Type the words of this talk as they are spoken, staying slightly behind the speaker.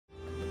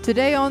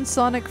Today on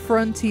Sonic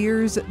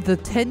Frontiers, the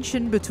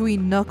tension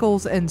between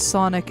Knuckles and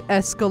Sonic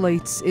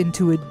escalates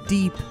into a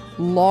deep,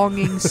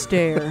 longing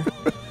stare.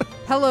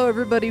 Hello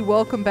everybody,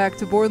 welcome back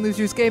to Born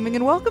Losers Gaming,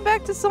 and welcome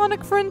back to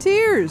Sonic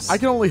Frontiers! I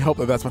can only hope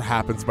that that's what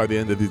happens by the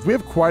end of these. We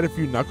have quite a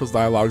few Knuckles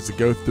dialogues to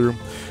go through.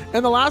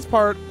 In the last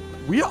part,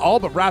 we all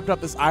but wrapped up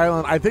this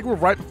island. I think we're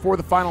right before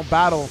the final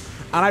battle,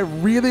 and I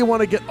really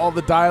want to get all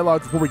the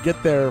dialogues before we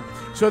get there,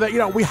 so that, you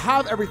know, we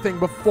have everything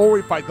before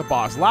we fight the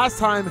boss. Last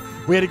time,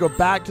 we had to go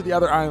back to the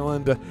other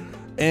island,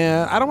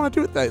 and I don't want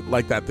to do it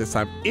like that this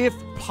time. If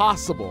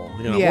possible,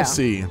 you know, Yeah. we'll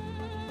see.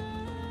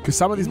 Because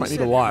some of these might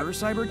need a lot. Her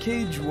cyber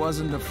cage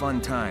wasn't a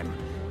fun time.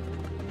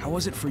 How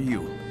was it for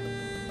you?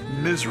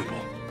 Miserable.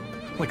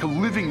 Like a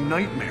living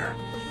nightmare.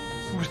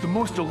 It was the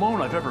most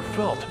alone I've ever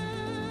felt.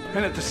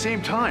 And at the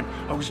same time,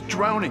 I was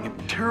drowning in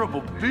terrible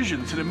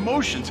visions and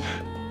emotions.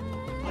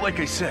 Like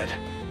I said,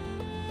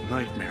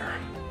 nightmare.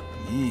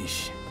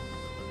 Yeesh.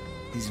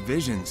 These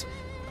visions,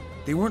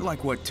 they weren't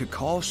like what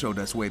Tikal showed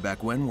us way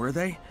back when, were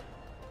they?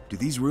 Do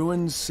these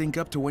ruins sync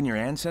up to when your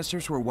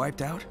ancestors were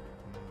wiped out?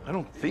 I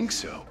don't think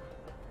so.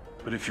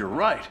 But if you're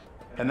right,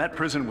 and that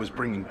prison was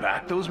bringing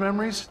back those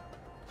memories,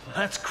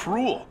 that's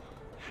cruel.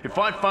 If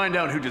I find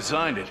out who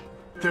designed it,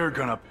 they're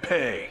gonna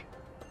pay.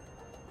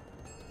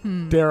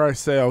 Dare I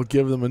say, I'll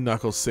give them a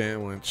Knuckles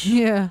sandwich.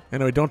 Yeah.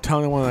 Anyway, don't tell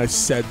anyone I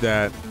said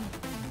that.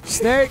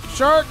 Snake!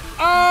 Shark!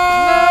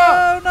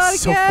 Ah! No, not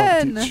So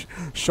again! funky.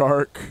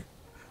 Shark.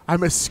 I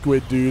miss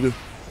Squid, dude.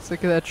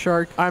 Sick of that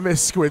shark. I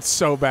miss Squid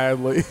so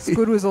badly.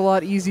 Squid was a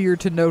lot easier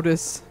to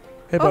notice.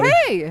 Hey, Oh, buddy.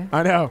 hey!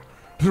 I know.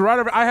 Right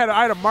over, I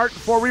had a mark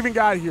before we even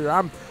got here.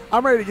 I'm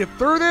ready to get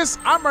through this.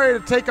 I'm ready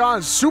to take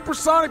on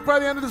Supersonic by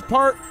the end of this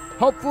part.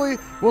 Hopefully,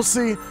 we'll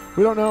see.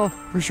 We don't know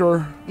for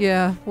sure.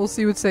 Yeah, we'll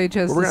see what Sage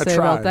has But we're to gonna say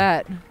about try.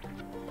 that.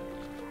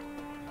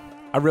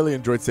 I really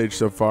enjoyed Sage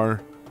so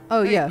far.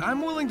 Oh, Hey, yeah.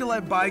 I'm willing to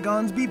let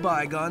bygones be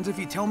bygones if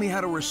you tell me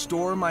how to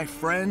restore my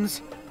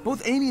friends.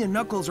 Both Amy and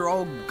Knuckles are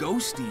all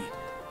ghosty.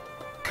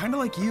 Kinda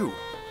like you.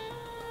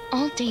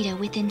 All data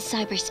within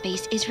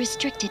cyberspace is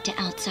restricted to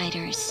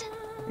outsiders.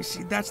 You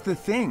see, that's the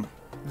thing.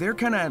 They're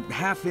kinda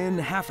half in,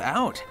 half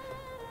out.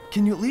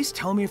 Can you at least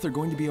tell me if they're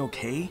going to be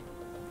okay?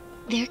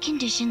 Their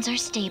conditions are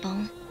stable.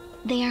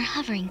 They are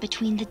hovering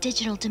between the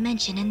digital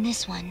dimension and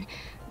this one,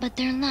 but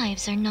their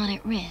lives are not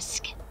at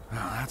risk.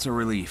 Oh, that's a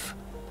relief.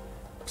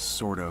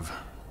 Sort of.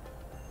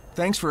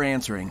 Thanks for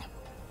answering.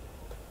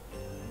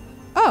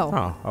 Oh, Oh,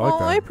 I like well,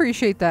 that. I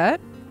appreciate that.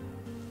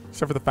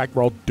 Except for the fact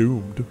we're all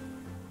doomed.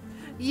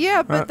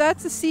 Yeah, but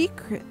that's a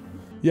secret.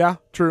 Yeah,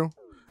 true.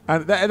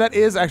 And that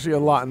is actually a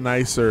lot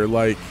nicer.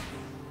 Like,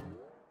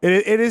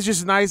 it is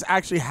just nice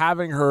actually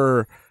having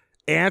her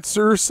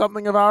answer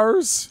something of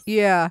ours.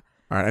 Yeah.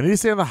 All right, I need to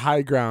stay on the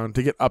high ground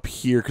to get up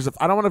here, because if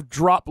I don't want to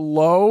drop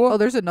low, Oh,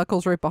 there's a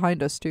Knuckles right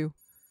behind us, too.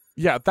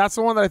 yeah, that's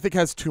the one that I think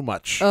has too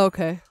much.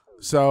 Okay.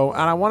 So,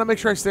 and I want to make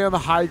sure I stay on the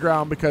high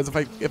ground, because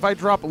if I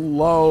drop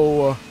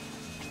low,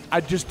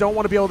 I just don't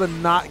want to be able to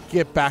not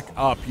get back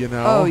up, you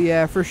know? Oh,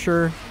 yeah, for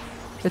sure.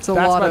 It's a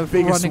That's lot my of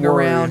biggest running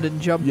worry. around and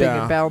jumping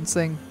Yeah. and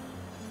bouncing.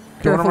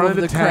 Don't wanna Careful run of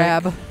the into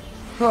tank. crab.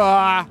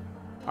 Ah.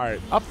 All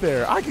right, up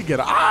there. I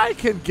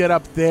can get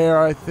up there,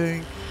 I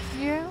think.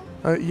 Yeah.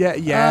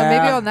 Yeah.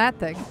 Maybe on that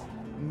thing.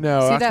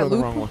 No, See that's that going the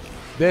loop? wrong one.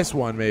 This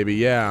one, maybe,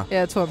 yeah.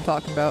 Yeah, that's what I'm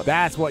talking about.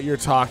 That's what you're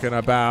talking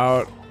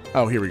about.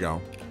 Oh, here we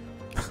go.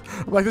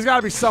 I'm like, there's got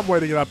to be some way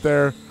to get up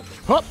there.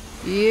 Hup,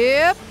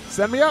 Yep.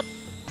 send me up.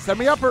 Send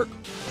me upper.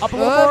 Up a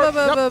little more.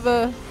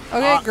 Yep.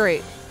 Okay,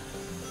 great.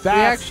 We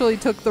That's, actually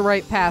took the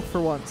right path for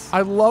once.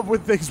 I love when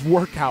things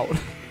work out.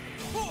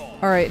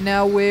 All right,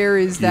 now where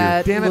is Here.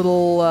 that Damn it.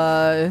 little,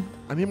 I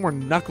need more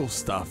knuckle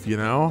stuff, you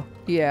know?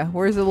 yeah,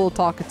 where's the little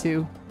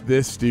talkatoo?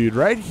 This dude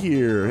right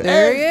here.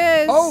 There Hey!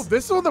 he is. Oh,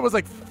 this one that was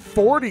like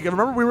 40.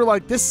 Remember we were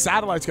like, this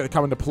satellite's going to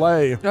come into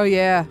play. Oh,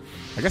 yeah.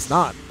 I guess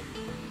not.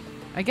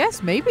 I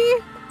guess maybe?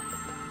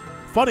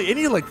 Funny, it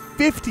needed like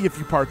 50 a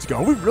few parts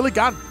ago. We really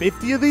got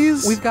 50 of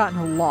these? We've gotten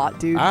a lot,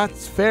 dude.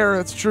 That's fair.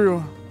 That's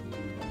true.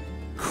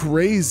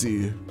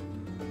 Crazy.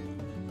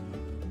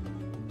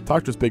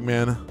 Talk to us, big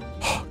man.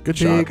 Good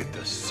shot. Big. Look at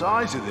the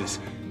size of this.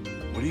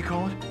 What do you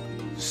call it?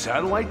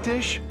 Satellite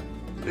dish?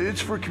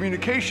 It's for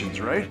communications,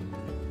 right?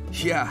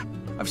 Yeah,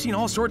 I've seen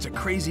all sorts of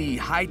crazy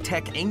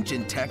high-tech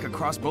ancient tech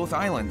across both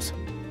islands.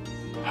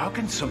 How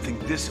can something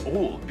this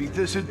old be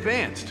this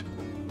advanced?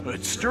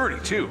 It's sturdy,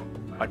 too.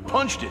 I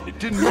punched it. It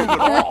didn't move at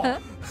all.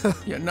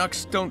 Yeah, Nux,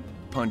 don't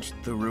punch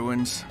the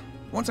ruins.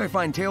 Once I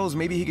find Tails,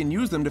 maybe he can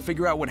use them to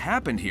figure out what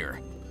happened here.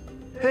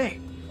 Hey,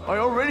 I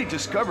already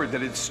discovered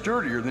that it's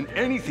sturdier than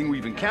anything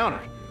we've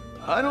encountered.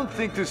 I don't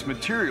think this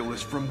material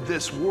is from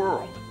this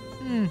world.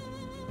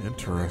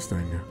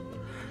 Interesting.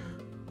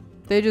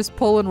 They just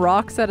pulling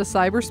rocks out of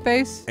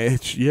cyberspace?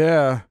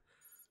 Yeah.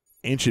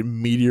 Ancient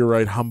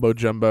meteorite humbo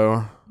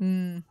jumbo.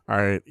 Hmm. All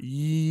right.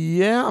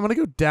 Yeah, I'm going to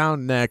go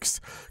down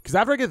next. Because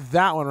after I get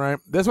that one right,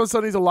 this one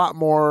still needs a lot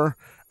more.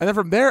 And then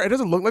from there, it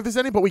doesn't look like there's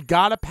any, but we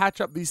got to patch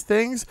up these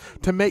things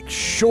to make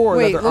sure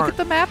Wait, that there look aren't. at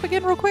the map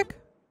again real quick.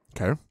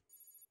 Okay.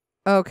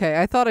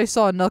 Okay, I thought I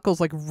saw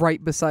Knuckles like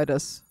right beside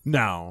us.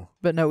 No.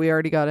 But no, we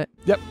already got it.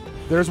 Yep.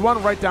 There's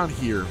one right down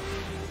here.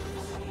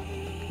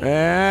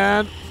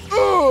 And...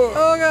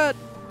 Oh, God.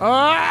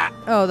 Ah!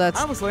 Oh, that's...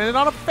 I almost landed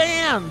on a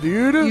fan,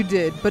 dude. You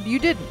did, but you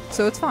didn't,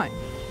 so it's fine.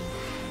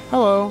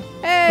 Hello.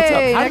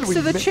 Hey, How did next we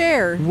to the ma-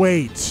 chair.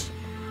 Wait.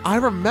 I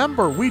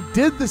remember we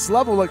did this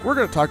level like we're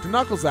going to talk to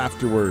Knuckles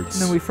afterwards.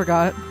 And then we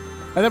forgot.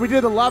 And then we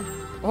did the level.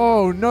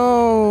 Oh,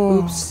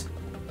 no. Oops.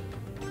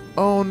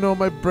 Oh, no.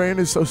 My brain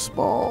is so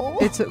small.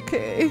 It's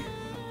okay.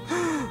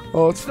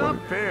 Oh, it's It's funny.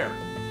 not fair.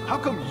 How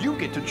come you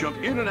get to jump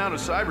in and out of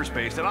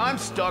cyberspace and I'm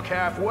stuck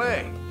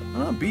halfway?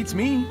 Beats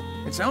me.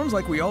 It sounds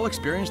like we all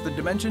experienced the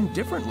dimension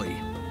differently.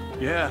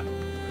 Yeah,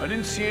 I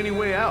didn't see any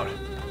way out.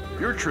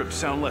 Your trips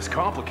sound less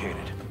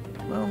complicated.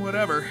 Well,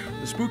 whatever.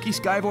 The spooky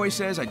Skyboy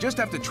says I just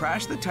have to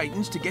trash the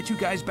Titans to get you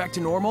guys back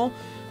to normal,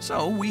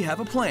 so we have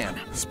a plan.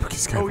 Spooky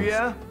Sky. Oh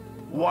yeah?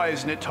 Why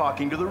isn't it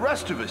talking to the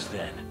rest of us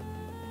then?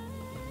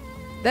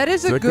 That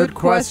is It's a a good good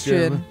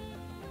question. question.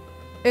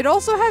 It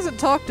also hasn't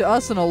talked to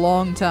us in a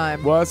long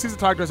time. Well, it seems to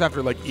talk to us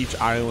after like each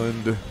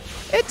island.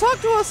 It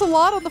talked to us a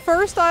lot on the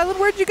first island.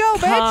 Where'd you go,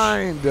 bitch?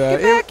 Kinda.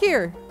 Get back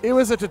here. It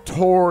was a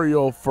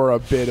tutorial for a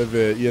bit of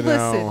it, you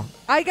know. Listen,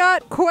 I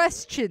got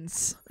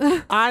questions.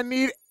 I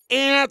need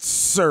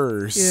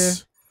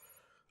answers.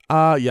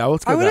 Yeah. Yeah,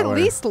 let's go I would that at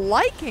way. least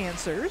like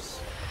answers.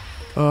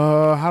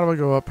 How do I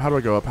go up? How do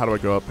I go up? How do I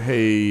go up?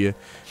 Hey,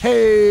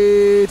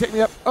 take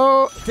me up.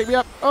 Oh, take me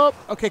up. Oh,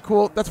 okay,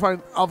 cool. That's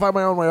fine. I'll find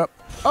my own way up.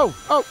 Oh,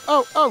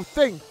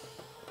 thing.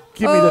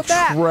 Give me the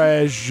that.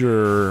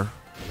 treasure.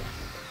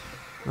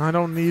 I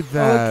don't need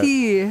that.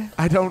 Okay.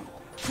 I don't.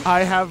 I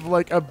have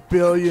like a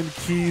billion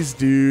keys,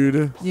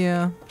 dude.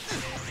 Yeah.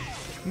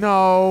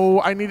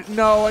 No, I need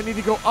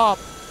to go up.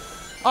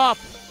 Up.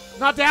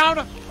 Not down.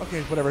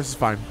 Okay, whatever. This is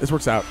fine. This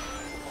works out.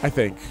 I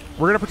think.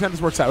 We're going to pretend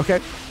this works out, okay?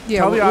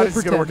 Yeah, Tell the we'll audience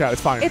it's going to work pretend. out.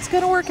 It's fine. It's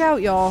gonna work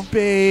out, y'all.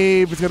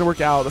 Babe, it's going to work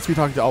out. Let's be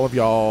talking to all of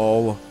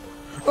y'all.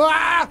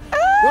 Ah!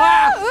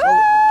 Ah!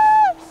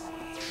 Oh.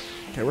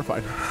 Okay, we're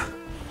fine.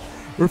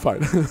 We're fine.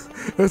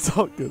 It's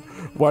all good.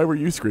 Why were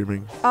you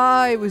screaming?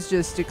 I was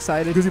just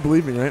excited. Because you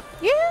believe me, right?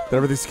 Yeah. That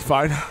everything's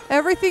fine?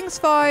 Everything's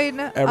fine.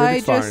 I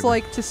Everything's just fine.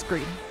 like to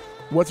scream.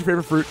 What's your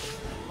favorite fruit?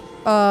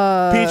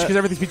 Peach, because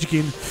everything's peachy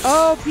keen.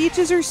 Oh,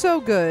 peaches are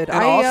so good. And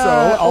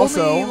I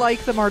also- only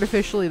like them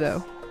artificially,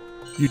 though.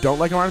 You don't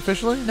like them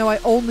artificially? No, I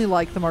only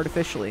like them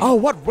artificially. Oh,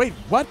 what? Wait,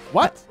 what?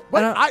 What?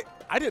 What? don't-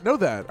 I didn't know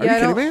that. Are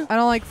yeah, you kidding me? I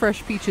don't like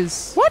fresh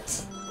peaches.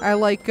 What? I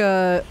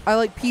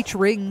like peach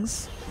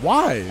rings,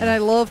 Why? and I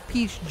love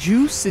peach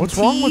juice and What's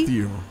tea. wrong with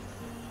you?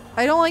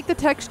 I don't like the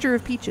texture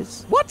of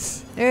peaches. What?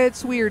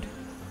 It's weird.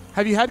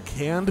 Have you had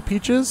canned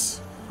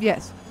peaches?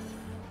 Yes.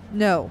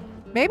 No.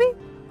 Maybe.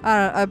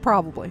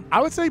 Probably.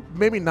 I would say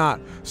maybe not.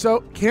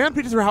 So canned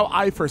peaches are how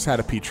I first had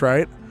a peach,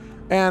 right?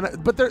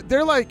 But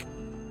they're like,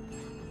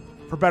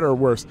 for better or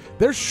worse,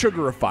 they're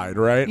sugarified,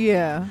 right?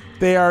 Yeah.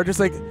 They are just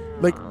like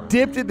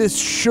dipped in this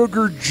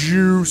sugar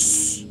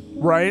juice,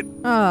 right?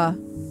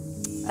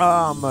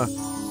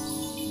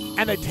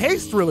 And they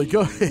taste really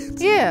good.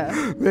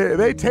 Yeah.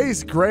 they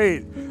taste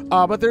great.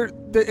 But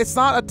it's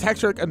not a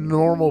texture like a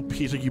normal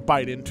peach, like you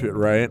bite into it,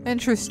 right?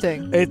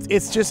 Interesting.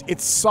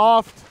 It's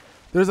soft.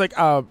 There's like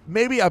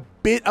maybe a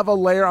bit of a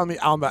layer on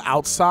the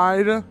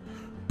outside,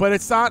 but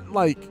it's not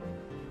like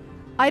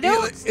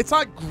it's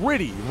not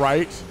gritty,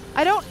 right?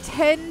 I don't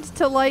tend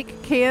to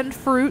like canned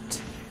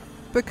fruit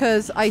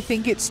because I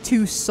think it's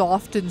too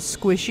soft and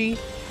squishy.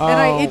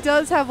 And it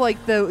does have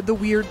like the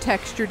weird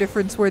texture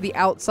difference where the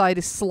outside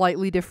is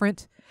slightly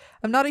different.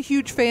 I'm not a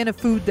huge fan of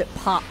food that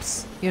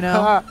pops, you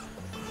know?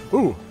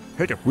 Ooh,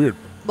 heck, it's weird.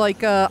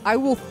 Like, I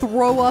will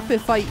throw up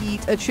if I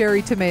eat a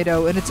cherry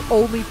tomato, and it's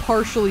only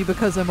partially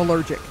because I'm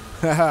allergic.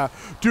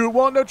 Dude,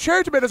 well, no,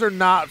 cherry tomatoes are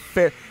not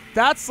fair.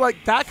 That's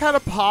like, that kind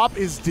of pop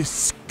is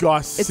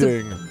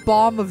disgusting. It's a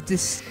bomb of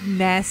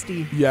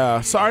nasty.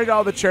 Yeah, sorry to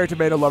all the cherry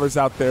tomato lovers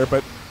out there,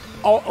 but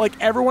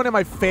everyone in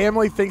my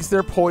family thinks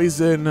they're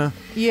poison.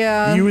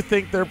 Yeah. You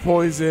think they're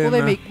poison.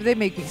 Well, they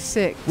make me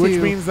sick, too. Which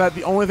means that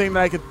the only thing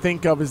that I could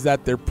think of is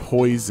that they're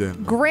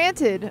poison.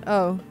 Granted.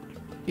 Oh,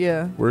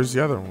 yeah. Where's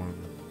the other one?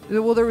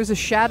 Well, there was a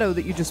shadow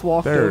that you just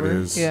walked There over. it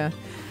is. Yeah.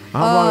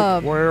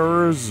 I'm like,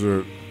 where is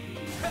it?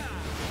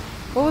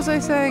 What was I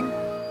saying?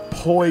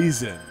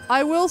 Poison.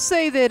 I will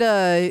say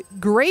that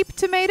grape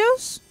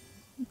tomatoes,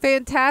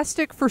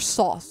 fantastic for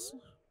sauce.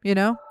 You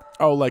know?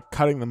 Oh, like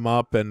cutting them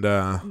up and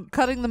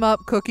Cutting them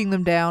up, cooking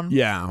them down.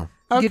 yeah.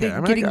 Okay,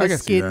 Getting I the can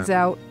see skins that.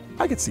 out.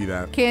 I can see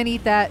that. Can't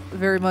eat that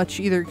very much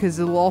either because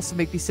it will also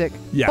make me sick.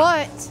 Yeah.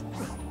 But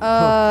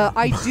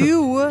I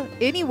do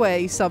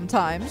anyway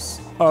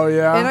sometimes. Oh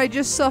yeah. And I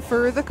just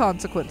suffer the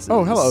consequences.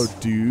 Oh, hello,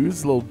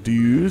 dudes, little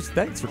dudes.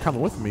 Thanks for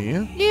coming with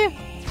me. Yeah.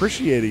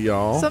 Appreciate it,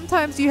 y'all.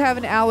 Sometimes you have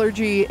an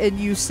allergy and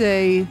you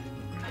say,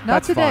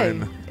 "Not That's today.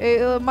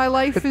 fine. My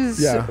life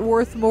is yeah.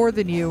 worth more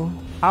than you."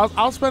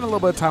 I'll spend a little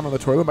bit of time on the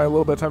toilet. By a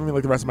little bit of time, I mean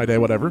like the rest of my day,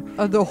 whatever.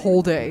 The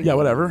whole day. Yeah,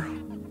 whatever.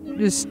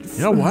 Just.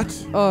 You know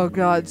what? Oh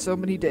God, so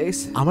many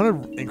days. I'm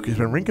gonna increase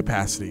my ring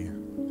capacity.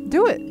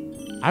 Do it.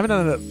 I haven't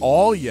done it at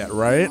all yet,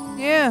 right?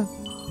 Yeah.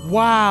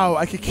 Wow,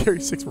 I could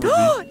carry 6 more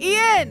of these.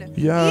 Ian!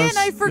 Yes, Ian,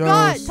 I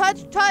forgot.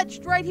 yes.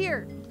 Touched right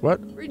here. What?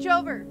 Reach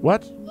over.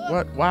 What?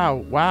 What? Wow,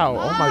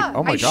 wow.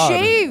 Oh my I god.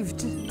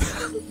 shaved.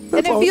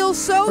 And it all- feels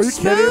so Are you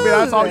smooth. kidding me?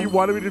 That's all you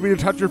wanted me to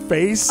touch your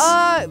face? If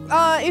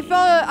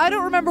I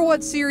don't remember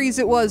what series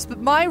it was, but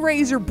my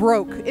razor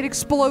broke. It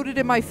exploded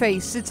in my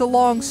face. It's a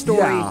long story.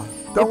 Yeah,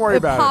 don't worry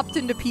about it. it. Popped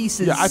into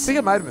pieces. Yeah, I think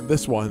it might have been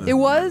this one. It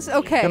was?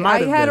 Okay. It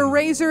might I have had a been.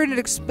 razor and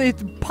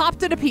it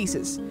popped into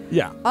pieces.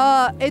 Yeah.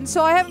 And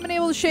so I haven't been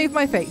able to shave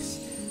my face.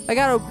 I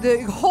got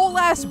the whole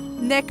ass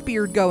neck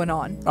beard going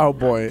on. Oh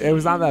boy, it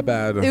was not that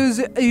bad.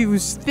 It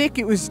was thick.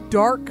 It was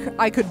dark.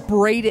 I could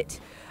braid it.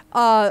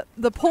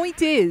 The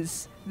point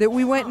is that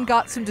we went and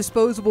got some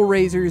disposable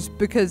razors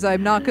because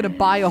I'm not going to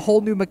buy a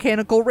whole new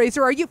mechanical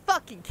razor. Are you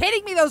fucking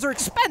kidding me? Those are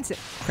expensive.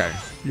 Okay,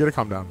 you gotta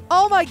calm down.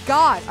 Oh my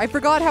god. I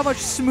forgot how much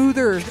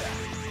smoother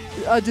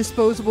a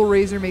disposable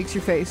razor makes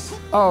your face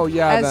Oh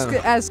yeah.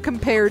 then. as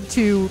compared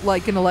to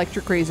like an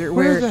electric razor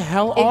Where where the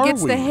hell it are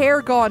gets we? the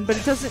hair gone, but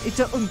it doesn't.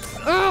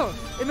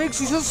 It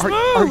makes you so smooth.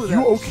 Are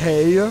you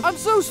okay? I'm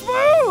so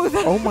smooth.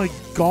 Oh my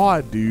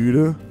god,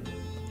 dude.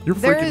 You're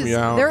freaking me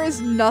out. There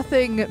is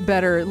nothing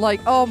better.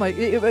 Like, oh my,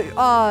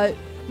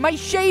 my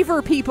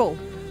shaver people,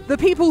 the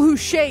people who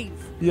shave,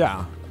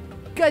 Yeah.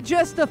 got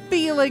just the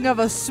feeling of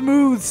a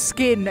smooth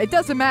skin. It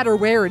doesn't matter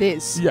where it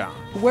is. Yeah.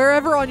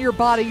 Wherever on your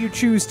body you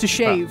choose to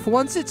shave.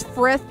 Once it's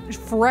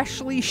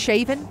freshly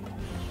shaven,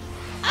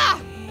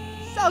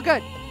 so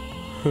good.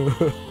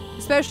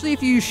 Especially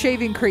if you use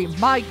shaving cream.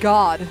 My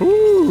God.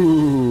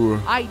 Ooh.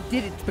 I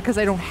didn't because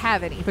I don't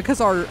have any.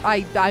 Because I'm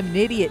an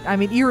idiot.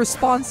 I'm an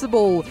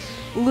irresponsible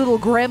little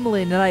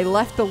gremlin, and I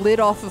left the lid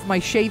off of my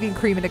shaving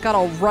cream, and it got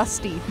all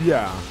rusty.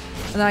 Yeah.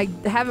 And I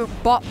haven't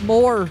bought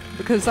more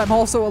because I'm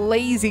also a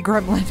lazy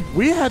gremlin.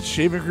 We had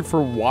shaving cream for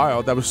a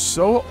while that was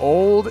so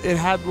old. It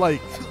had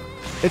like,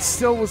 it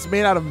still was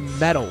made out of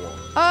metal.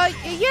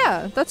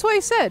 Yeah, that's what I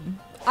said.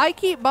 I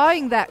keep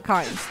buying that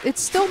kind. It's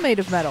still made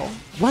of metal.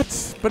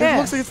 What? But Yeah. it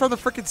looks like it's from the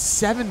frickin'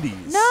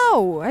 70s.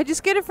 No, I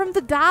just get it from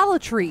the Dollar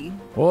Tree.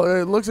 Well,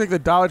 it looks like the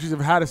Dollar Trees have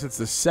had it since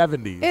the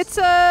 70s. It's,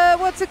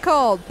 what's it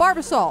called?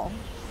 Barbasol.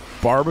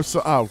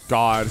 Barbasol. Oh,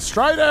 God.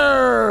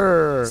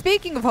 Strider!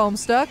 Speaking of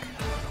Homestuck,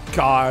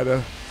 God.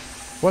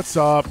 What's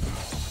up?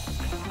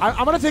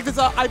 I'm going to take this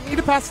out. I need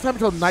to pass the time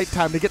until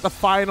nighttime to get the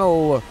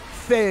final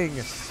thing.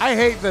 I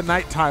hate the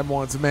nighttime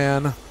ones,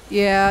 man.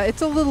 yeah,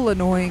 it's a little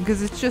annoying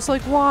because it's just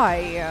like,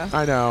 why?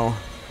 I know.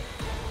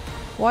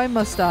 Why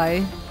must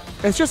I?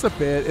 It's just a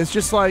bit. It's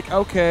just like,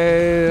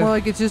 okay. More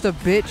like it's just a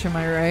bitch, am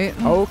I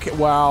right? Okay,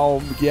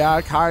 well,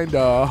 yeah,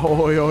 kinda.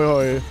 Oi, oi,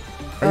 oi.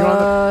 Are you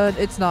on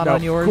It's not the,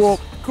 on yours. Cool,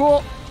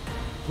 cool.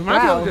 We might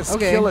be able Wow, to just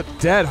okay. kill it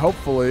dead,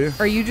 hopefully.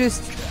 Are you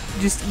just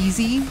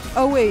easy?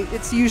 Oh wait,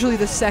 it's usually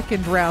the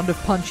second round of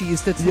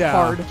punchies that's Yeah.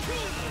 hard.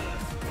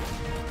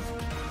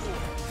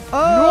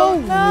 Oh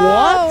No, no!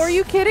 what? Are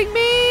you kidding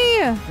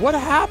me? What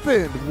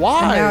happened?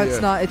 Why?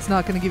 And now it's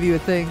not going to give you a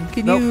thing.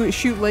 Can Nope. you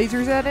shoot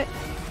lasers at it?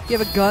 You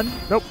have a gun?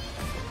 Nope.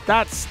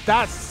 That's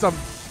some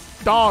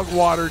dog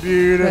water,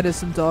 dude. That is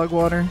some dog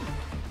water.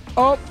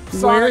 Oh, Where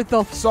Sonic.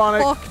 the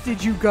Sonic. fuck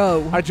did you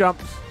go? I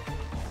jumped.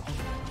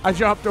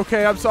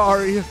 Okay, I'm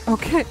sorry.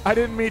 Okay. I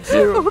didn't mean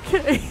to.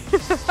 Okay.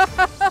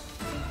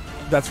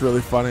 That's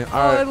really funny. All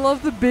I right.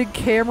 love the big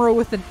camera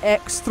with an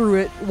X through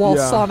it while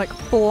Yeah. Sonic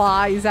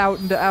flies out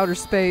into outer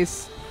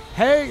space.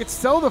 Hey, it's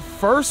still the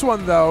first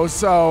one, though,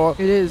 so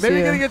It is, maybe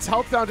yeah. getting its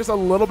health down just a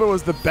little bit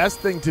was the best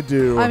thing to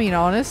do. I mean,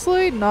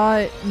 honestly,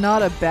 not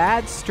a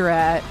bad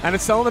strat. And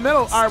it's still in the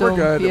middle. All right, we're Still-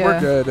 good. yeah. We're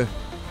good.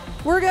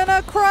 We're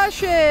gonna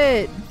crush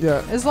it!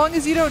 Yeah. As long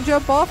as you don't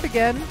jump off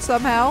again,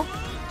 somehow.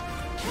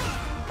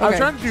 I was Okay.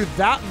 trying to do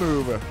that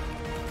move.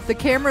 The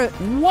camera,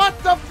 What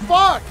the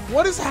fuck?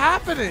 What is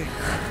happening?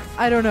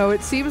 I don't know,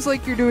 it seems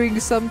like you're doing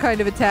some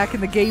kind of attack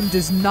and the game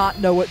does not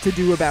know what to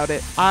do about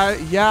it.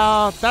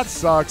 Yeah, that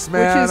sucks,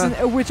 man.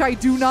 Which I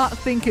do not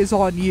think is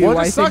on you. Well,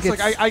 it I just think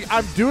sucks. Like,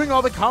 I'm doing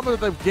all the combat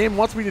that the game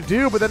wants me to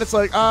do, but then it's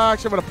like,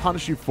 actually, I'm going to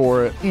punish you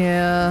for it.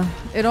 Yeah,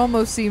 it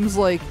almost seems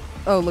like,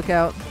 oh, look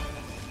out.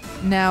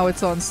 Now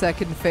it's on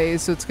second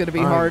phase, so it's going to be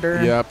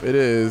harder. Yep, it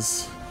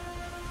is.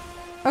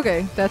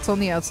 Okay, that's on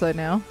the outside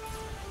now.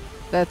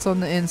 That's on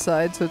the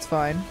inside, so it's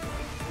fine.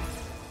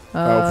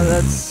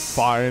 That's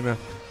fine.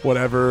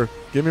 Whatever.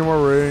 Give me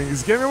more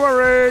rings. Give me more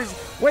rings.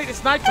 Wait,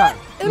 it's nighttime.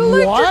 It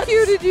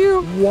electrocuted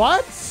you.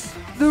 What?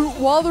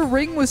 While the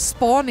ring was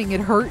spawning, it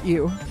hurt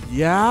you.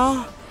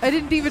 Yeah? I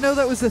didn't even know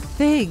that was a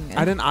thing.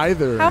 I didn't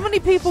either. How many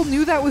people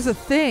knew that was a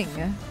thing?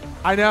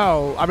 I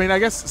know. I mean, I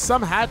guess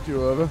some had to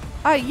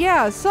have.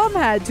 Yeah, some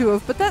had to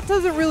have, but that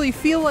doesn't really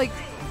feel like...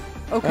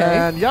 Okay.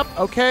 And yep,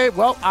 okay,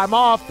 well, I'm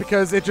off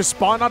because it just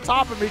spawned on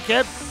top of me,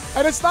 kid.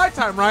 And it's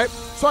nighttime, right?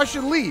 So I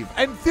should leave.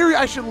 In theory,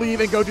 I should leave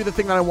and go do the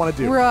thing that I want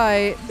to do.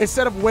 Right.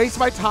 Instead of waste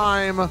my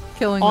time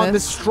Killing on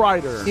this. this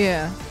Strider.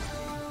 Yeah.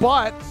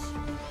 But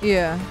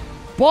Yeah.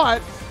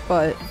 But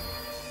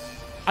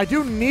I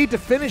do need to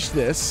finish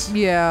this.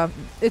 Yeah,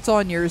 it's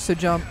on yours, so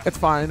jump. It's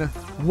fine.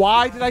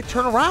 Why did I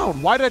turn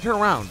around? Why did I turn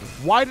around?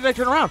 Why did I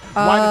turn around?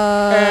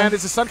 And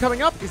is the sun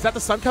coming up? Is that the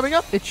sun coming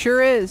up? It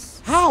sure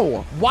is.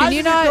 How? Why Can did you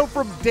it not- go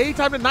from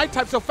daytime to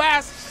nighttime so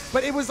fast?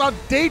 But it was on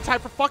daytime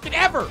for fucking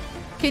ever.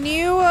 Can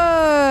you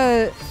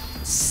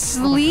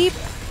sleep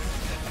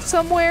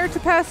somewhere to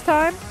pass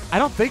time? I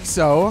don't think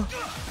so.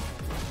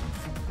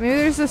 Maybe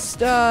there's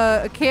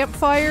a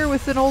campfire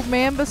with an old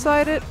man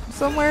beside it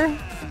somewhere.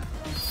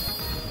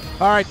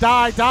 All right,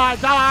 die, die,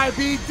 die,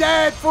 be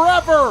dead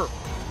forever.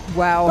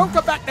 Wow. Don't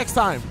come back next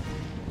time.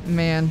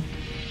 Man.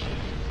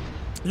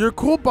 Your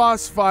cool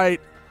boss fight.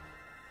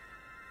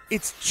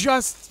 It's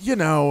just, you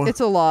know. It's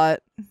a lot,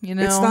 you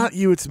know. It's not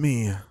you, it's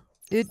me.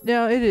 It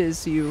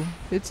is you.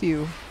 It's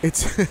you.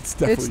 It's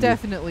definitely It's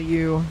definitely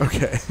you.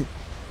 Okay.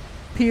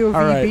 POV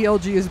All right.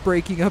 BLG is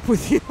breaking up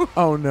with you.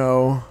 Oh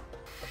no.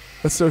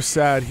 That's so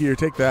sad. Here,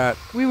 take that.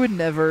 We would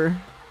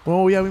never.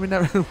 Well, yeah, we would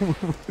never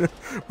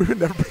we would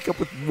never break up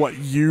with what,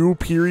 you,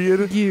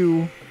 period?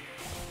 You.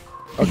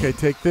 Okay,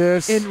 take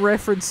this. In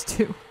reference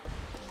to.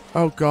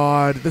 Oh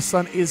god, the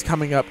sun is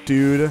coming up,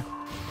 dude.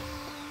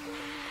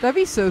 That'd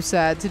be so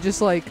sad to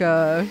just like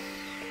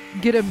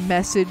get a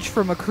message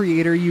from a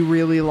creator you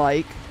really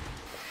like.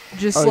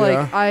 Just Oh, like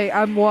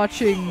yeah? I'm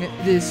watching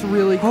this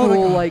really Oh my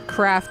cool God. like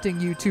crafting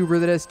YouTuber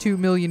that has 2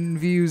 million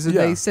views, and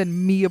Yeah. they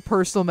send me a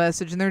personal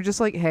message and they're just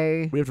like,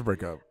 "Hey, We have to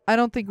break up. I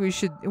don't think we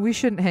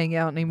shouldn't hang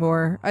out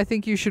anymore. I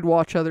think you should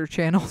watch other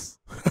channels."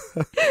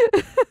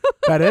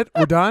 That it?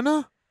 We're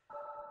done?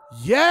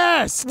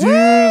 Yes, dude.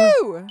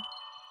 Woo!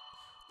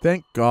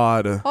 Thank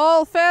God.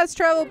 All fast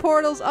travel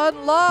portals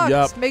unlocked.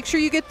 Yup. Make sure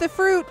you get the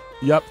fruit.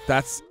 Yep,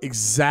 that's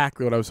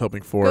exactly what I was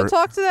hoping for. Go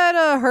talk to that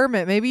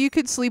hermit. Maybe you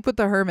could sleep with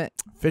the hermit.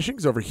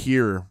 Fishing's over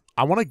here.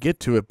 I want to get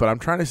to it, but I'm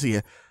trying to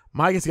see.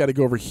 My guess got to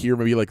go over here,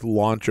 maybe like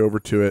launch over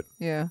to it.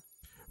 Yeah.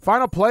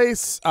 Final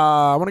place.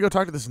 I want to go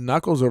talk to this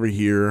Knuckles over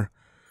here.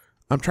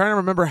 I'm trying to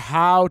remember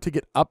how to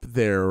get up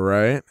there,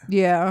 right?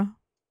 Yeah.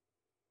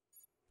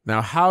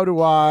 Now, how do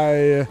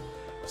I...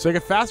 So I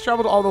can fast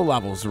travel to all the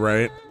levels,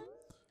 right?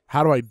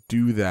 How do I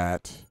do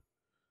that?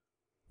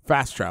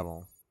 Fast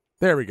travel.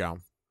 There we go.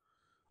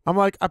 I'm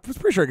like, I'm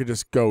pretty sure I could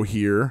just go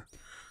here.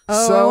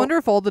 Oh, So- I wonder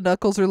if all the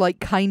Knuckles are like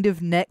kind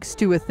of next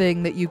to a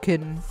thing that you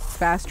can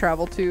fast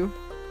travel to.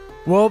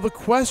 Well, the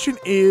question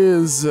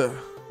is,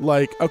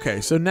 like,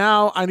 okay, so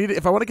now I need to,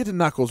 if I want to get to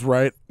Knuckles,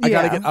 right? I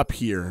got to Yeah. get up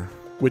here,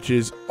 which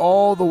is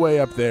all the way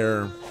up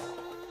there.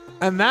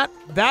 And that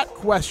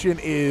question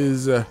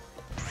is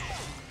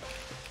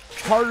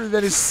harder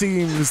than it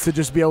seems to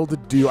just be able to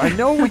do. I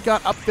know we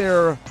got up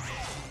there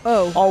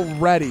Oh.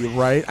 already,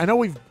 right? I know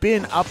we've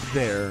been up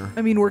there.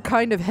 I mean, we're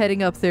kind of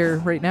heading up there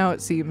right now,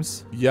 it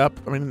seems. Yep.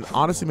 I mean,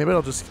 honestly, maybe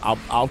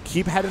I'll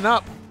keep heading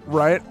up,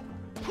 right?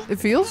 It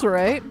feels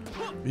right.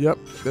 Yep.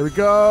 There we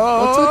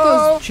go. What's with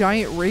those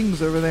giant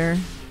rings over there?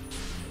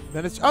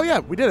 Then it's, oh yeah,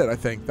 we did it, I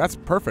think. That's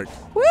perfect.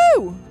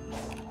 Woo!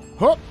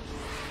 Hup.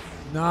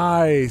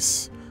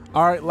 Nice.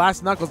 All right,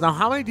 last Knuckles. Now,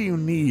 how many do you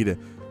need?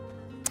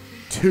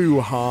 2,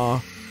 huh?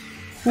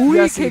 We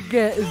Yes, can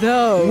get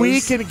those. We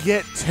can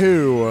get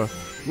 2.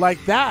 Like,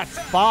 that's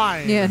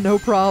fine. Yeah, no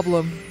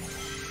problem.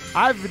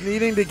 I've been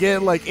needing to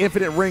get, like,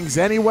 infinite rings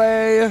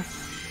anyway.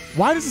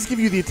 Why does this give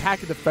you the attack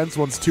and defense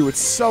ones, too? It's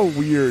so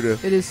weird.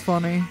 It is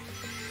funny.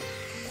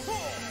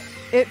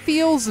 It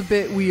feels a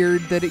bit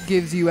weird that it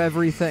gives you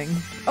everything.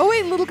 Oh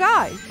wait, little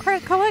guy.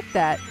 Collect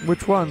that.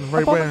 Which one?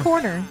 Right Up on where? the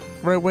corner.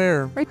 Right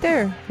where? Right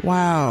there.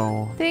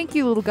 Wow. Thank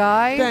you, little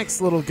guy.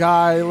 Thanks, little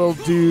guy, little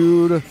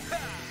dude.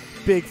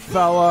 Big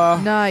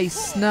fella.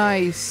 Nice,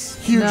 nice.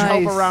 Huge nice.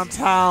 help around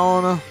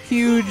town.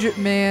 Huge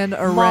man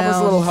around. Mama's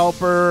little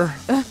helper.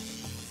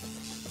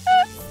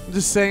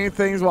 Just saying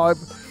things while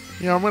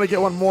I'm going to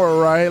get one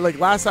more, right? Like,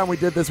 last time we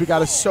did this, we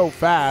got it so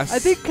fast. I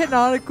think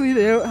canonically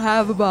they don't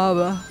have a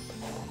Baba.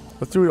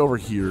 Let's do it over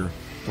here.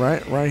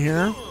 Right? Right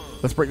here.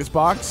 Let's break this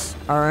box.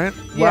 All right.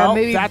 Yeah, well,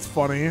 maybe- that's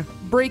funny.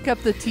 Break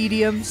up the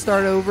tedium,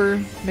 start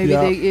over. Maybe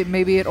Yeah.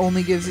 maybe it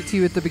only gives it to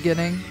you at the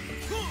beginning.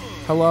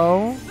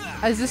 Hello?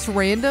 Is this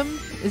random?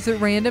 Is it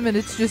random and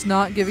it's just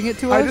not giving it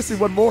to us? I just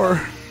need one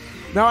more.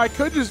 Now, I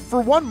could just,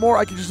 for one more,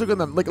 I could just look at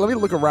them. Like, let me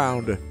look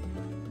around.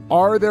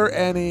 Are there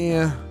any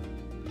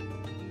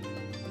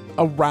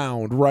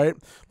around, right?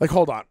 Like,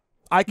 hold on.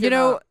 I can, You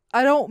know,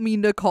 I don't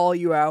mean to call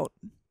you out.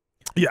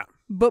 yeah.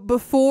 But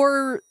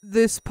before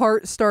this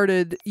part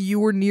started, you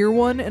were near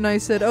one, and I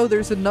said, "Oh,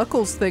 there's a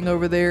Knuckles thing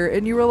over there,"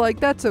 and you were like,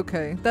 "That's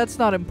okay. That's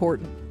not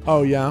important."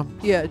 Oh, yeah.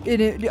 Yeah,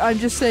 and I'm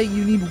just saying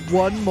you need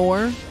one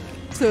more,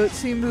 so it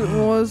seemed it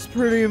was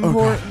pretty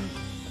important.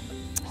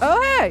 Oh,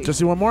 hey!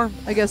 Just need one more?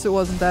 I guess it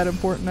wasn't that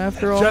important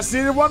after all. Just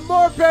needed one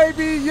more,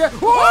 baby. Yeah.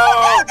 Whoa!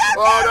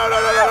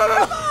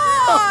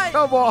 Oh, no.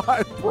 Come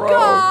on, bro.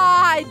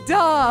 God,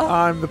 duh!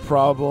 I'm the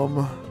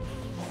problem.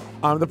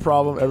 I'm the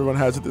problem everyone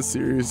has with this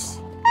series.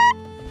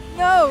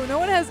 No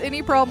one has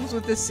any problems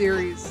with this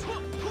series.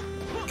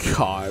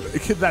 God,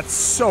 that's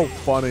so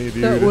funny,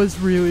 dude. That was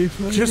really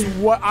funny. just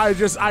what I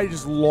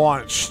just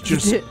launched,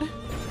 just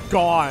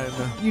gone.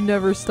 You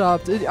never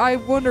stopped. I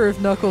wonder if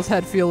Knuckles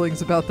had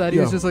feelings about that. He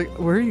was Yeah. just like,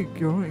 "Where are you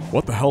going?"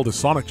 What the hell does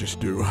Sonic just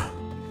do?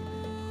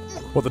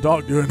 What the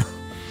dog doing?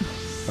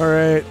 All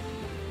right.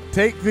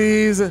 Take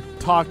these.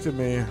 Talk to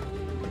me.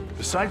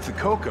 Besides the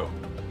Coco,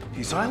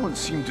 these islands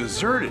seem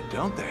deserted,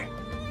 don't they?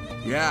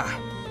 Yeah.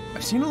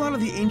 I've seen a lot of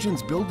the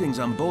Ancients' buildings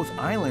on both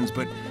islands,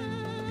 but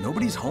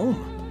nobody's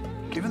home.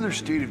 Given their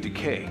state of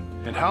decay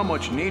and how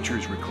much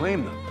nature's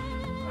reclaimed them,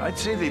 I'd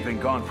say they've been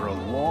gone for a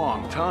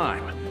long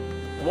time.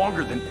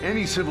 Longer than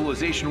any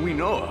civilization we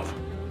know of.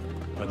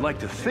 I'd like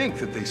to think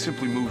that they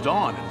simply moved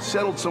on and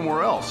settled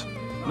somewhere else.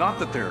 Not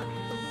that they're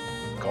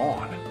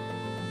gone.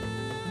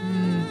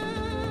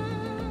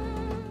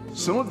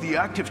 Some of the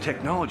active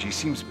technology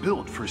seems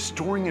built for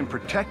storing and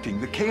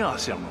protecting the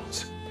Chaos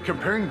Emeralds.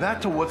 Comparing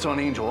that to what's on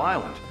Angel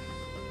Island,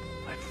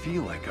 I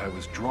feel like I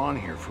was drawn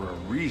here for a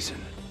reason.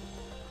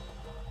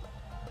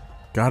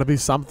 Gotta be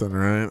something,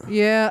 right?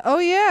 Yeah. Oh,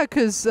 yeah,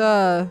 because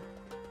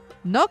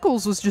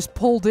Knuckles was just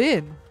pulled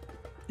in.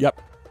 Yep.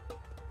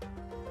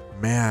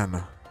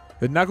 Man.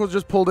 The Knuckles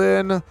just pulled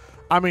in.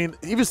 I mean,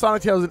 even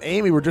Sonic, Tails, and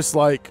Amy were just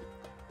like,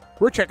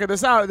 we're checking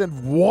this out. And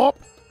then, whoop,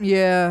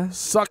 Yeah.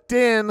 sucked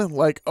in.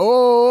 Like,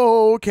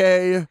 oh,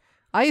 okay.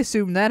 I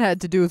assume that had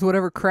to do with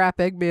whatever crap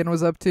Eggman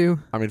was up to.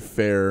 I mean,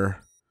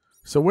 fair.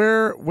 So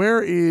where's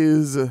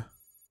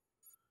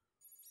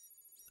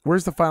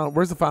the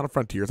final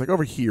frontier? It's like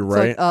over here, It's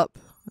right? like up.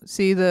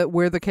 See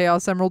where the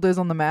Chaos Emerald is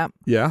on the map?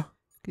 Yeah.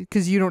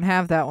 Because you don't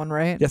have that one,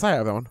 right? Yes, I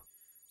have that one.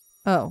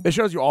 Oh. It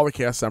shows you all the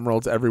Chaos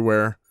Emeralds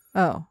everywhere.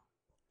 Oh.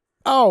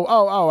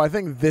 Oh, I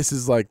think this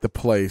is like the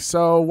place.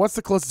 So what's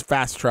the closest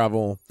fast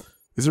travel?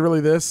 Is it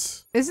really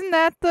this? Isn't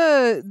that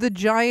the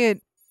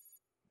giant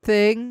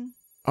thing?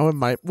 Oh, it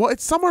might. Well,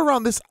 it's somewhere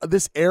around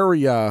this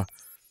area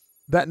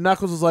that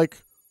Knuckles was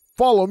like,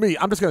 follow me.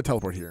 I'm just going to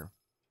teleport here.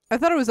 I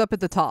thought it was up at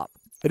the top.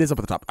 It is up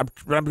at the top. I'm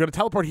going to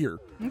teleport here.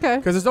 Okay.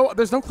 Because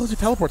there's no closer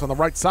teleports on the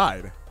right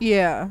side.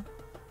 Yeah.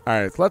 All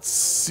right, let's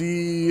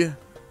see.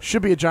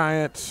 Should be a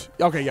giant.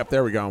 Okay, yep,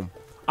 there we go.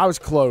 I was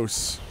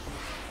close.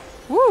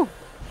 Woo. All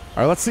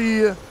right, let's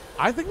see.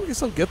 I think we can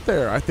still get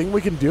there. I think we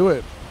can do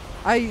it.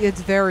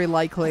 It's very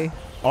likely.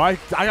 Oh, I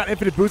got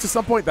infinite boost at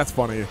some point? That's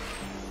funny.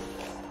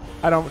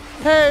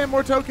 Hey,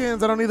 more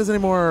tokens. I don't need this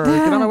anymore. Get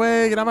out of my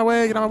way. Get out of my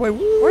way. Get out of my way.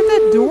 Woo. Where'd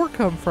that door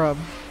come from?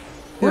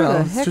 Where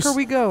the it's heck just- are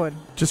we going?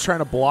 Just trying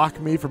to block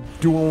me from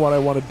doing what I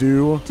want to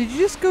do. Did you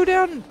just go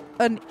down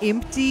an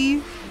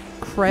empty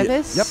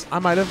crevice? Yep, I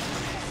might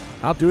have.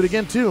 I'll do it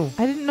again, too.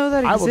 I didn't know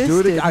that I will existed. do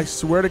it again. I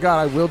swear to God,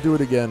 I will do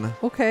it again.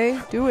 Okay,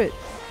 do it.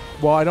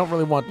 Well, I don't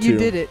really want to. You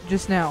did it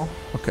just now.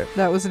 Okay.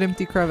 That was an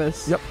empty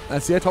crevice.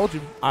 Yep. See, I told you.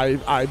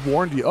 I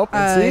warned you. Oh,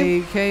 and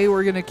see? Okay,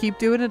 we're gonna keep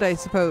doing it, I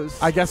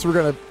suppose. I guess we're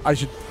going to. I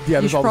should. Yeah,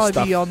 you there's should all this probably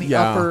stuff. be on the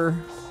upper.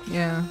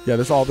 Yeah. Yeah,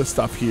 there's all this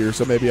stuff here,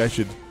 so maybe I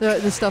should.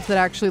 The stuff that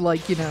actually,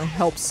 like,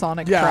 helps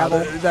Sonic Yeah, travel.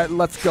 that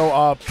let's go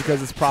up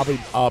because it's probably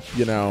up,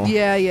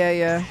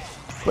 Yeah.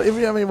 But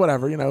I mean,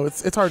 whatever,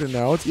 it's hard to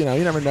know. It's you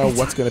never know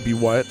what's going to be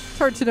what. It's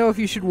hard to know if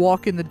you should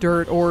walk in the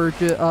dirt or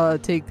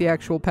take the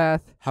actual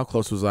path. How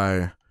close was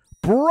I?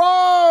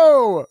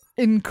 Bro!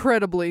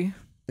 Incredibly.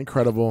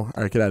 Incredible.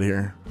 All right, get out of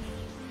here.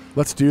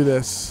 Let's do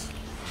this.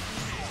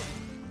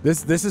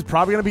 This is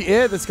probably going to be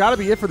it. It's got to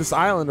be it for this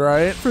island,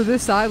 right? For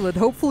this island.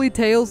 Hopefully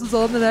Tails is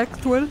on the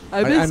next one.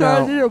 I'm I know.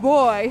 excited, little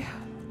boy.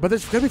 But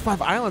there's going to be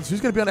 5 islands.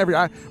 Who's going to be on every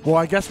island? Well,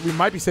 I guess we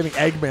might be saving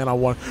Eggman on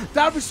one.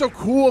 That would be so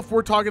cool if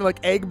we're talking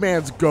like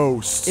Eggman's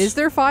ghost. Is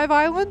there 5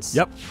 islands?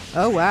 Yep.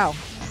 Oh, wow.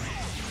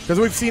 Because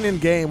we've seen in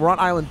game, we're on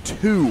island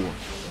 2.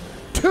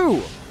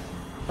 2!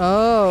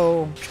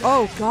 Oh.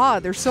 Oh,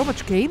 God. There's so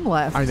much game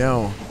left. I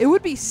know. It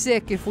would be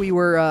sick if we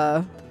were,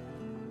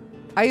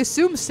 I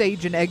assume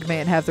Sage and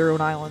Eggman have their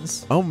own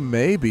islands. Oh,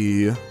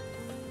 maybe.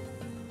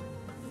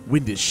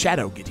 When did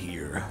Shadow get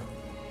here?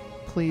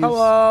 Please.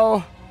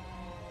 Hello.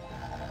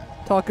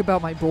 Talk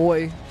about my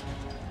boy.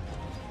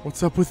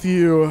 What's up with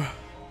you?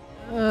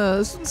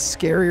 This one's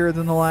scarier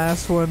than the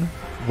last one.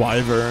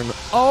 Wyvern.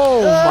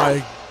 Oh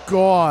my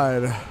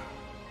god.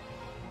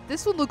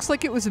 This one looks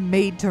like it was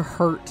made to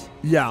hurt,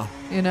 Yeah.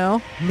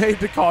 Made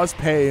to cause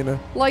pain.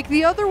 Like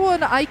the other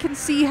one, I can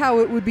see how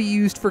it would be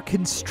used for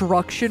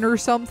construction or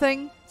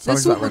something.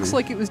 Sonic's This one not looks ready.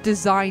 like it was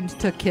designed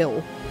to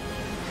kill.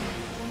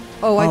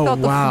 Oh, I Oh,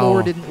 thought the wow.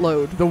 floor didn't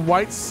load. The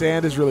white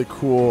sand is really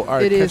cool. All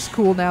right, It is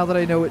cool now that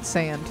I know it's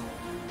sand.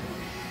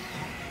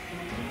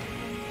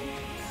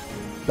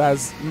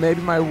 That's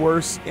maybe my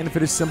worst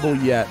infinite symbol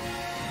yet.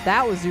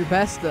 That was your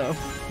best, though.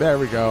 There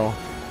we go.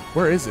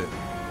 Where is it?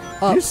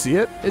 Do Up. you see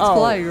it? It's Oh.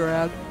 flying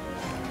around.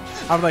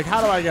 I'm like,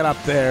 how do I get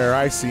up there?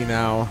 I see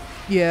now.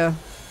 Yeah.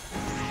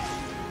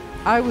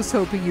 I was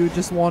hoping you would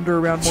just wander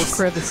around more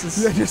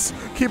crevices. Yeah, just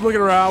keep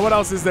looking around. What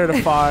else is there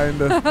to find?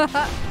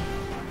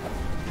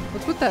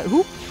 What's with that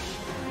hoop?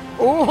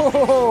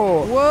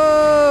 Oh!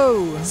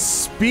 Whoa!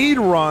 Speed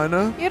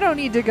run. You don't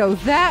need to go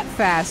that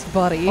fast,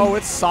 buddy. Oh,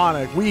 it's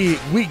Sonic. We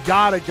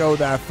gotta go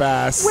that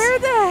fast. Where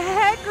the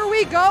heck are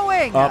we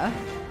going? Up.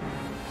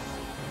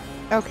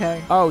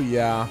 Okay, Oh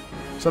yeah.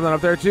 Something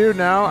up there too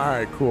now? All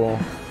right, cool.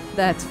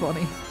 that's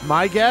funny.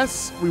 My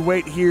guess, we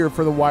wait here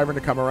for the Wyvern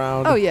to come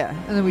around. Oh yeah,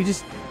 and then we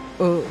just,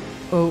 oh,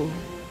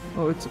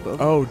 it's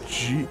above. Oh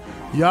gee.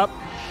 Yup.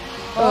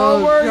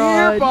 Oh, we're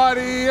here, God.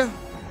 buddy.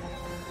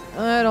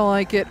 I don't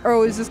like it.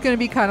 Oh, is this going to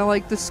be kind of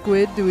like the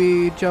squid? Do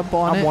we jump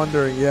on it? I'm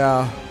wondering,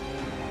 yeah.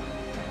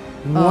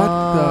 What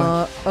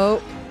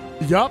Oh,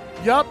 the? Yup.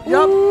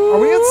 Are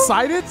we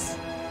inside it?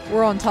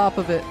 we're on top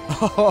of it.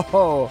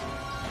 Oh.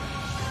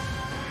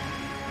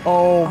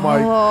 Oh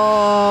my.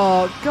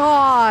 Oh,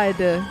 God.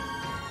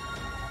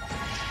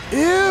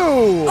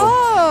 Ew.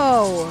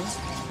 Oh.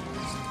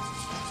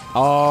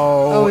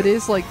 Oh. Oh, it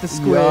is like the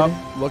squid. Yup,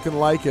 looking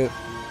like it.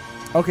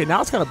 Okay, now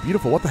it's kind of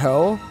beautiful. What the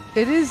hell?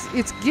 It is.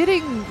 It's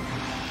getting.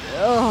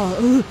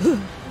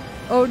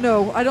 Oh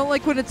no! I don't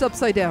like when it's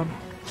upside down.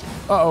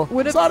 Uh-oh.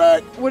 When it's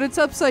Sonic! when it's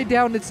upside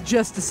down, it's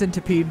just a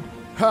centipede.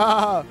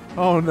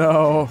 Oh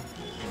no.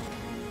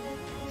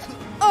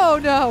 Oh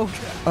no!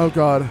 Oh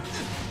god.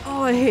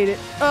 Oh, I hate it.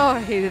 Oh, I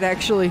hate it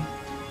actually.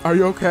 Are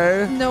you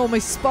okay? No, my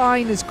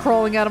spine is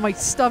crawling out of my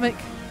stomach.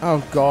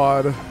 Oh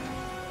god.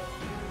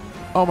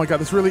 Oh my god,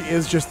 this really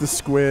is just the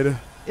squid.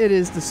 It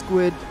is the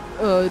squid.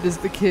 It is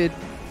the kid.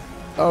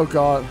 Oh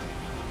god.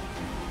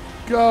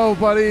 Go,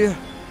 buddy.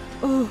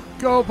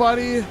 Go,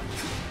 buddy.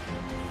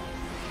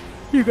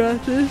 You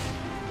got this.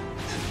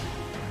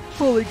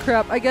 Holy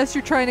crap! I guess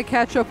you're trying to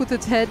catch up with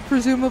its head,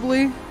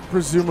 presumably.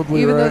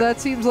 Presumably, Even right? though that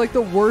seems like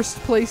the worst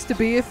place to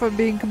be, if I'm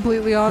being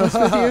completely honest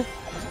with you.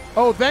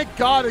 Oh, thank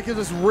God it gives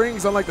us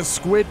rings unlike the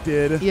squid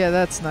did. Yeah,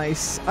 that's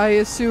nice. I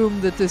assume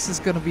that this is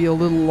going to be a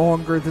little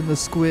longer than the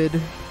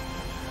squid.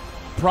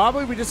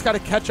 Probably we just got to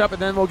catch up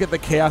and then we'll get the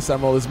Chaos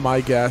Emerald is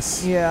my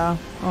guess. Yeah.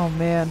 Oh,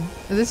 man.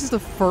 And this is the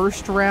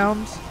first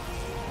round.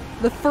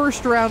 The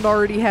first round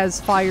already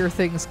has fire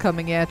things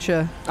coming at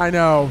you. I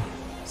know.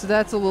 So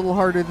that's a little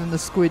harder than the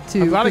squid,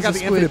 too. I'm glad I 'cause got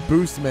the infinite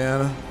boost,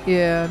 man.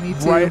 Yeah, me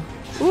too. Right.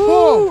 Ooh,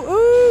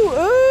 ooh,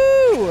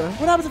 ooh!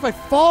 What happens if I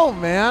fall,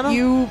 man?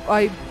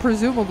 I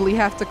presumably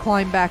have to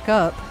climb back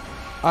up.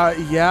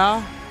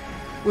 Yeah.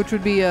 Which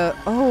would be a...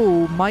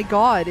 Oh, my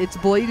God. Its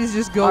blade is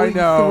just going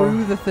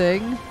through the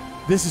thing.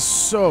 This is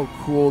so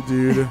cool,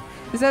 dude.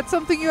 Is that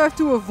something you have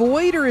to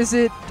avoid, or is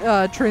it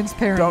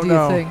transparent, Don't do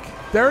know. you think?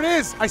 There it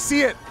is. I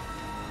see it.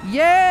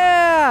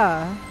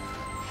 Yeah!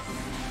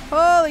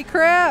 Holy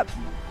crap!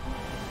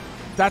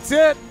 That's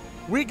it.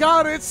 We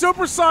got it.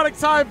 Supersonic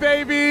time,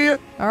 baby.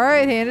 All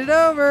right, hand it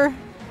over.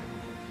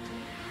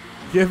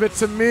 Give it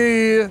to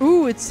me.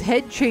 Ooh, its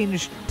head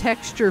changed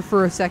texture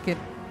for a second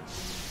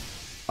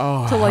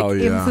Oh, to like hell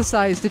yeah.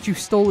 emphasize that you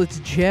stole its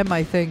gem,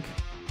 I think.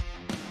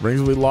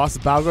 Rings will be lost. The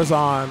battle goes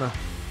on.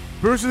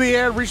 Boost to the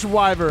air. Reach the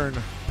Wyvern.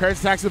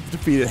 Parents attacks have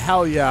defeated.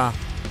 Hell yeah.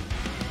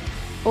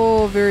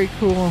 Oh, very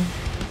cool.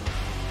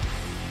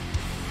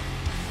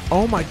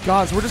 Oh my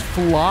god, so we're just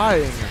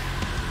flying.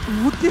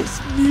 Look at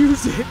this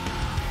music.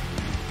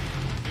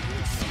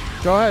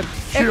 Go ahead.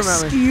 Shoot him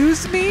at me.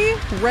 Excuse me,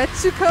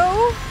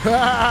 Retsuko?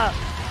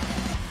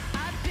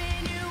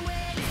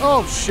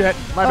 Oh shit.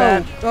 My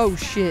bad. Oh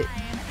shit.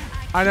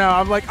 I know.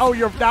 I'm like, oh,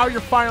 you're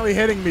finally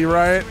hitting me,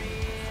 right?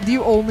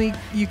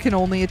 You can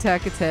only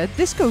attack its head?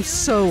 This goes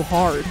so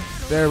hard.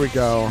 There we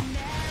go.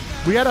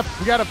 We gotta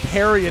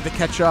parry it to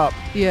catch up.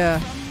 Yeah.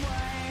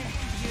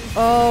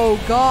 Oh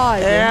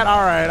god. And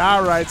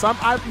all right. So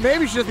I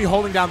maybe should just be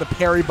holding down the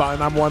parry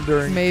button. I'm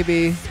wondering.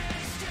 Maybe.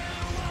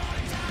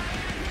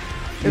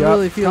 It Yep.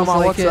 really feels Come on,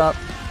 like what's it. up?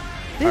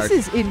 This Alright.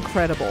 is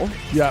incredible.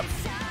 Yep.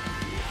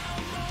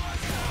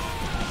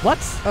 What?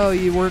 Oh,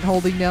 you weren't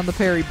holding down the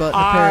parry button,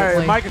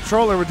 apparently. My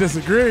controller would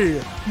disagree.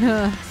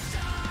 Maybe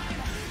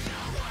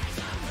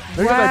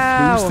because I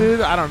Wow.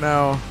 boosted? I don't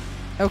know.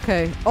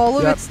 Okay. All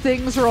of Yep. its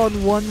things are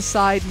on one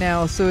side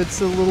now, so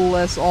it's a little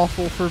less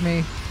awful for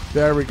me.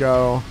 There we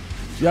go.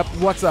 Yep,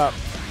 what's up?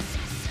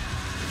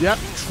 Yep,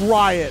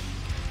 try it.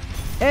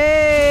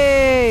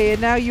 Hey! And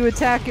now you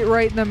attack it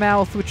right in the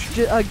mouth, which,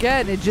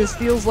 again, it just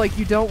feels like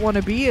you don't want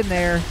to be in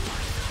there.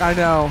 I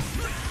know.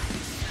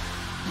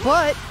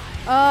 But,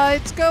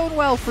 it's going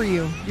well for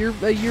you.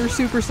 You're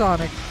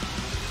supersonic.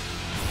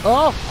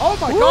 Oh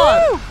my Woo!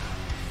 god!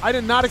 I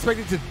did not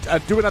expect it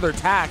to do another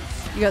attack.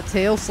 You got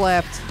tail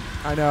slapped.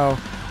 I know.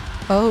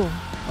 Oh,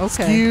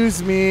 okay.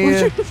 Excuse me.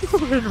 This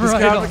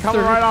guy's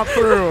coming right on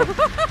through.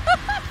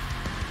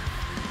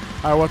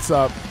 Alright, what's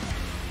up?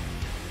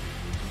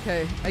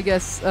 Okay, I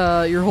guess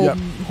you're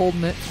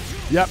holding it.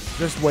 Yep,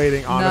 just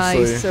waiting,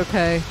 honestly. Nice,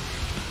 okay.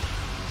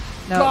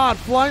 Now, God,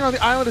 flying on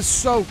the island is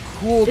so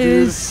cool, it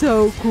dude. is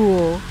so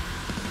cool.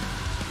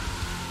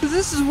 'Cause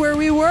this is where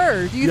we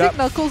were. Do you Yep. think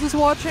Knuckles is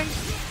watching?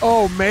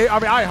 Oh,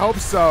 I hope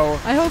so.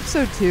 I hope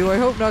so too. I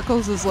hope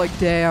Knuckles is like,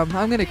 damn,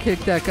 I'm gonna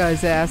kick that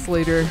guy's ass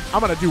later.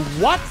 I'm gonna do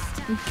what?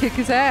 Kick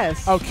his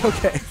ass.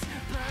 Okay.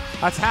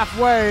 That's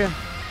halfway.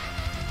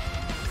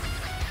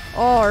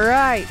 All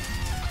right.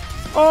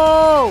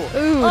 Oh!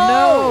 Ooh,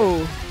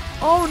 Oh!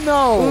 Oh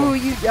no! no. Ooh,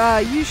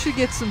 you should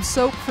get some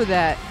soap for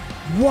that.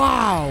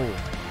 Wow!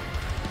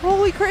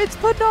 Holy crap, it's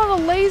putting on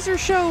a laser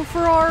show for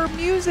our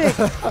music.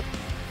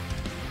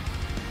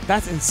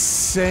 That's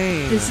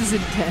insane. This is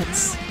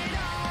intense.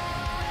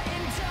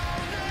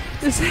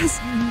 This has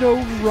no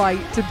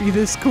right to be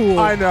this cool.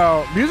 I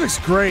know. Music's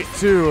great,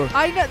 too.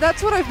 I know.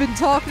 That's what I've been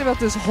talking about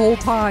this whole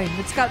time.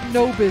 It's got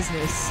no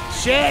business.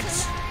 Shit!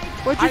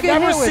 What'd you I get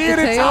never hit with? see The it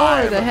in tail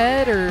or time. the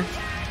head or?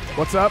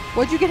 What's up?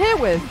 What'd you get hit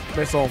with?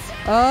 Missile.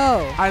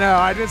 Oh, I know.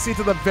 I didn't see it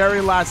till the very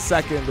last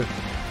second.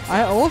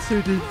 I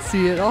also didn't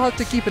see it. I'll have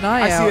to keep an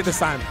eye out. I see it this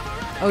time.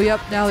 Oh,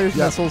 yep. Now there's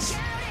Yep. missiles.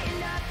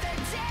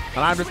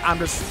 And I'm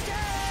just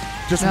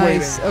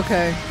Nice. waiting.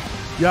 Okay.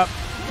 Yep.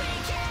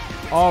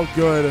 All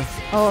good.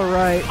 All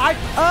right.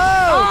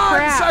 Oh,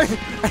 crap.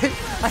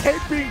 I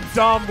hate being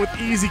dumb with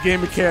easy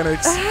game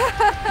mechanics.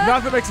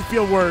 Nothing makes it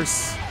feel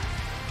worse.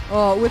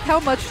 With how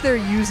much they're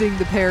using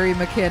the parry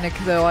mechanic,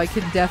 though, I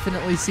can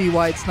definitely see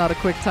why it's not a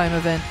quick time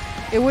event.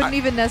 It wouldn't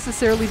even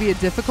necessarily be a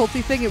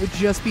difficulty thing. It would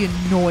just be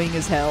annoying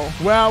as hell.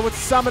 Well, with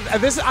some of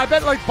this, I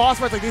bet like boss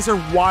fights like these are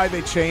why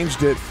they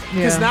changed it.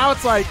 Because Yeah. now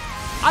it's like,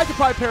 I could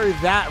probably parry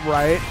that,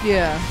 right?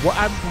 Yeah. Well,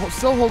 I'm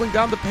still holding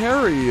down the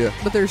parry.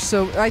 But there's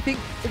I think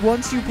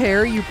once you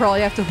parry, you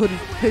probably have to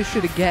push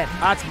it again.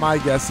 That's my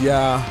guess,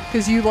 yeah.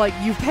 Because you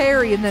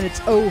parry and then it's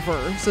over.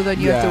 So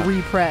then you have Yeah. to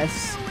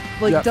repress.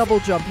 Like Yep. double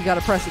jump, you got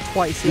to press it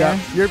twice, yeah?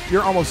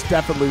 You're almost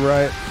definitely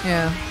right.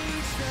 Yeah.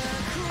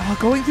 Oh,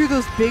 going through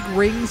those big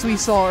rings we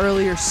saw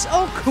earlier,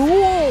 so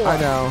cool! I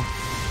know.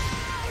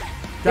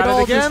 Got It it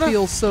all again? just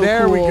feels so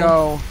there cool. we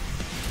go.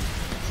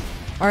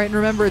 All right, and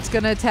remember, it's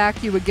going to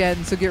attack you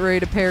again, so get ready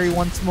to parry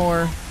once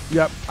more.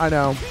 Yep, I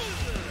know.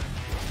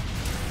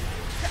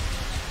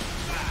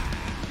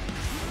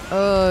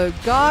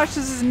 Gosh,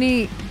 this is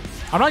neat.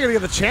 I'm not gonna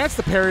get the chance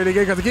to parry it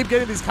again because I keep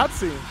getting these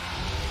cutscenes.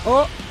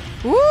 Oh,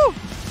 Woo!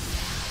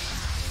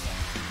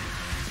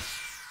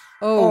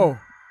 oh,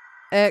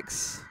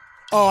 X.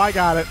 oh! I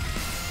got it.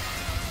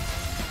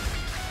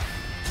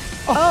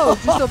 Oh,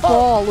 just a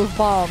ball of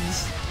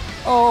bombs.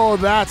 Oh,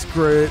 that's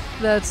great.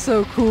 That's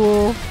so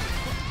cool.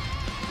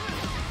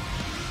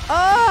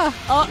 Ah!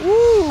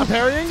 I'm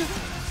parrying.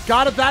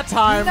 Got it that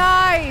time.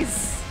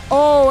 Nice!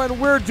 Oh, and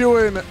we're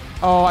doing.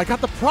 Oh, I got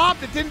the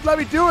prompt. It didn't let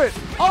me do it.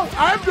 Oh,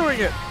 I'm doing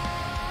it.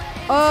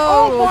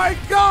 Oh my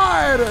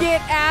god!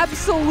 Get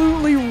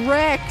absolutely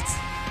wrecked,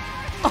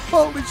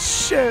 Holy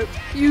shit!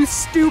 you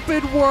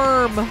stupid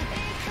worm.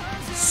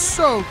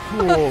 So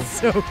cool.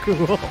 So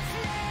cool.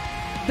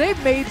 They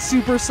made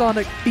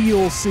Supersonic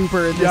feel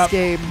super in this Yep.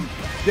 game.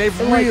 They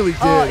Like, really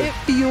did. it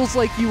feels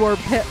like you are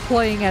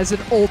playing as an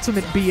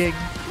ultimate being.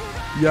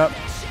 Yep.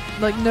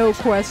 Like, no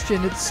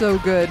question. It's so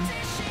good.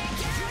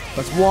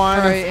 That's one.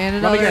 All right,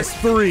 and Let me another- guess,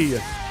 3.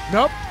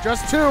 Nope,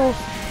 just 2. All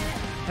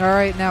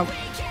right, now,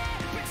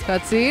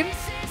 cutscene.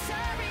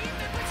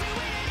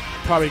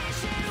 Probably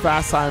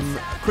fast time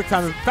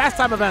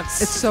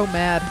events. It's so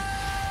mad.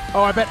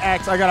 Oh, I bet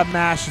X. I got a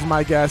mash is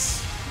my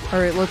guess. All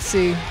right, let's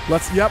see.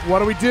 Yep, what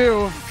do we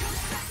do?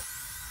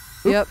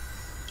 Yep.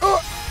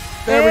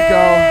 There we go.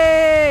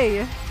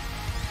 Hey!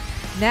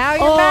 Now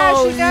you're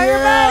mashing. Now you're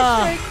yeah.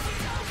 mashing.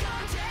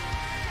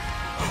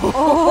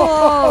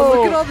 Oh,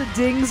 look at all the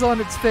dings on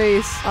its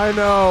face. I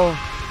know.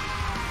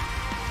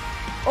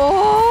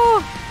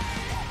 Oh,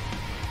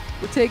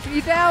 we're taking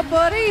you down,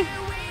 buddy.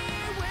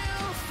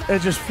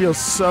 It just feels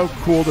so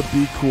cool to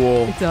be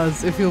cool. It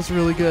does. It feels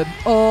really good.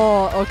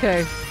 Oh,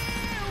 okay.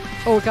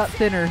 Oh, it got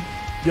thinner.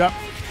 Yep.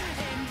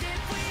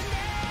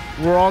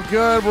 We're all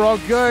good. We're all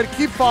good.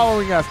 Keep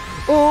following us.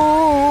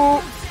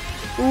 Oh,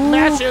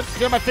 mash it.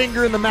 Get my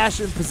finger in the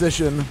mash in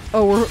position.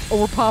 Oh,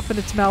 we're popping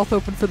its mouth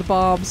open for the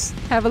bombs.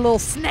 Have a little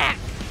snack.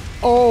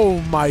 Oh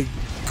my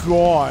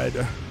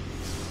god.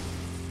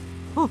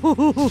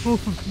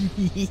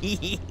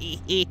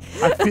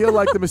 I feel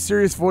like the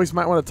mysterious voice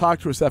might want to talk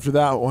to us after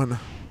that one.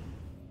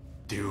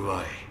 Do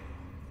I,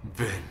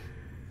 Ben,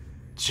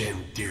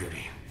 Jim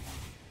Duty.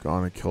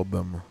 Gone and killed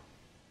them.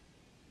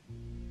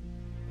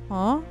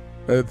 Huh?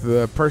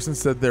 The person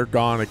said they're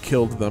gone and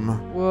killed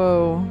them.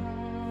 Whoa.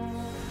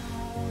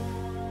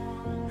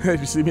 Hey,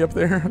 did you see me up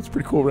there? That's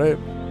pretty cool, right?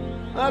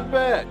 Not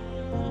bad.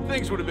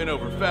 Things would have been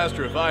over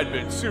faster if I'd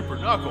been Super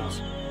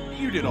Knuckles.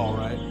 You did all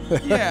right.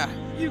 Yeah,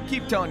 you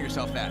keep telling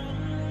yourself that.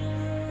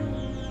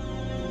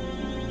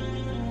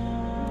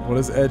 What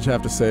does Edge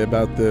have to say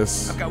about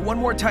this? I've got one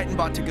more Titan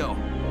bot to go.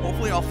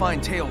 Hopefully I'll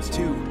find Tails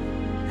too.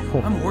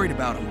 I'm worried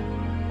about him.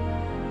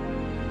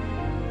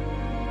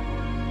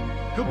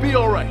 He'll be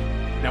all right.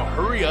 Now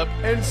hurry up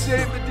and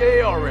save the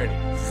day already.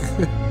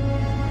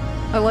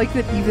 I like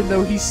that even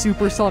though he's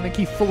supersonic,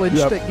 he flinched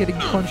Yep. at getting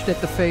punched at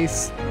the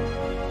face.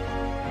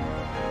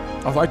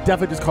 I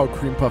definitely just called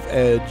Cream Puff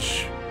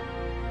Edge.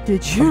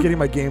 Did I'm you? getting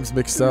my games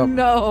mixed up.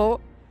 No.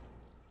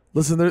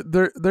 Listen,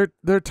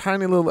 they're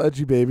tiny little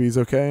edgy babies,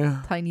 okay?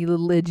 Tiny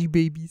little edgy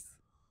babies.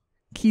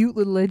 Cute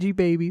little edgy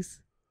babies.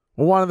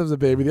 Well, one of them's a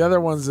baby. The other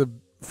one's a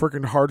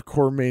freaking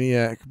hardcore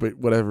maniac, but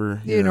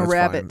whatever. In a it's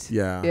rabbit. fine.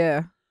 Yeah.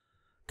 Yeah.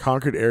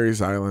 Conquered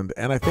Ares Island,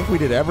 and I think we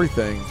did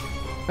everything.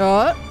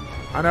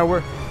 I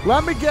know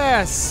let me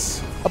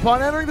guess.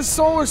 Upon entering the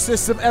solar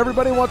system,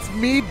 everybody wants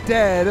me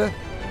dead.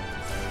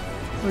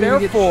 We're gonna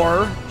get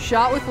Therefore,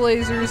 shot with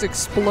lasers,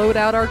 explode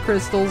out our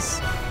crystals.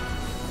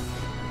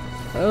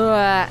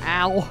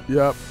 Ow.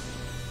 yep.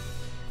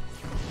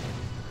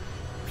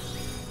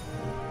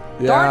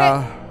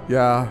 Darn it.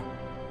 Yeah.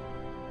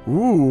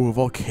 Ooh,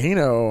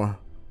 volcano.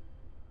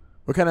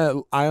 What kind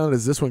of island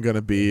is this one going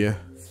to be?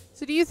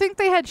 So do you think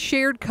they had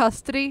shared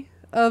custody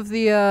of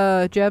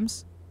the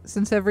gems?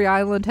 Since every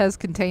island has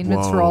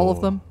containments for all of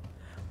Whoa. them?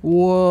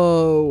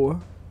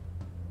 Whoa.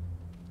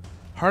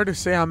 Hard to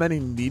say how many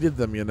needed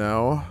them, you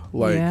know?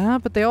 Like, yeah,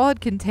 but they all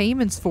had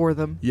containments for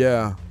them.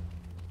 yeah.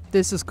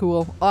 This is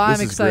cool. I'm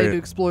This is excited great. to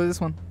explore this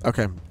one.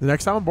 Okay, the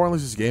next time on Born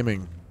Losers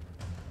Gaming,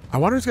 I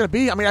wonder who it's going to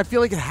be. I mean, I feel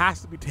like it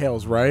has to be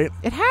Tails, right?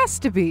 It has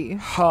to be.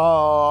 Oh,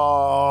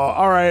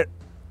 all right.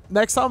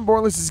 Next time on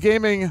Born Losers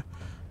Gaming,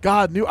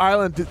 God, new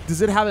island.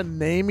 Does it have a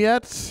name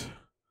yet?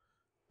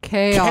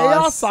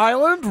 Chaos.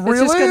 Island? Really?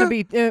 It's just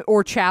going to be,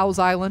 or Chow's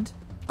Island.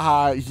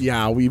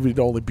 Yeah, we would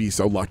only be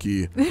so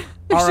lucky. There's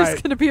All just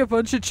right. going to be a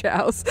bunch of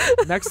Chows.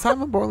 Next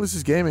time on Born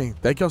Losers Gaming,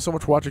 thank you all so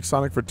much for watching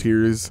Sonic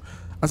Frontiers.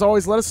 As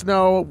always, let us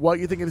know what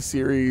you think of the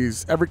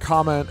series. Every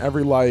comment,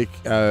 every like,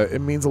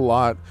 it means a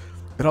lot.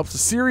 It helps the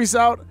series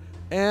out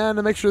and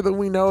to make sure that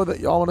we know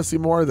that y'all want to see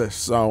more of this.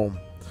 So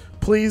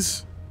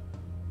please,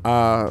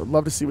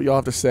 love to see what y'all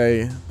have to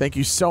say. Thank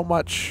you so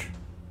much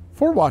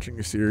for watching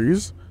the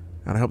series,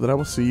 and I hope that I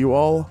will see you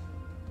all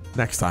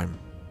next time.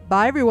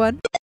 Bye,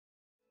 everyone.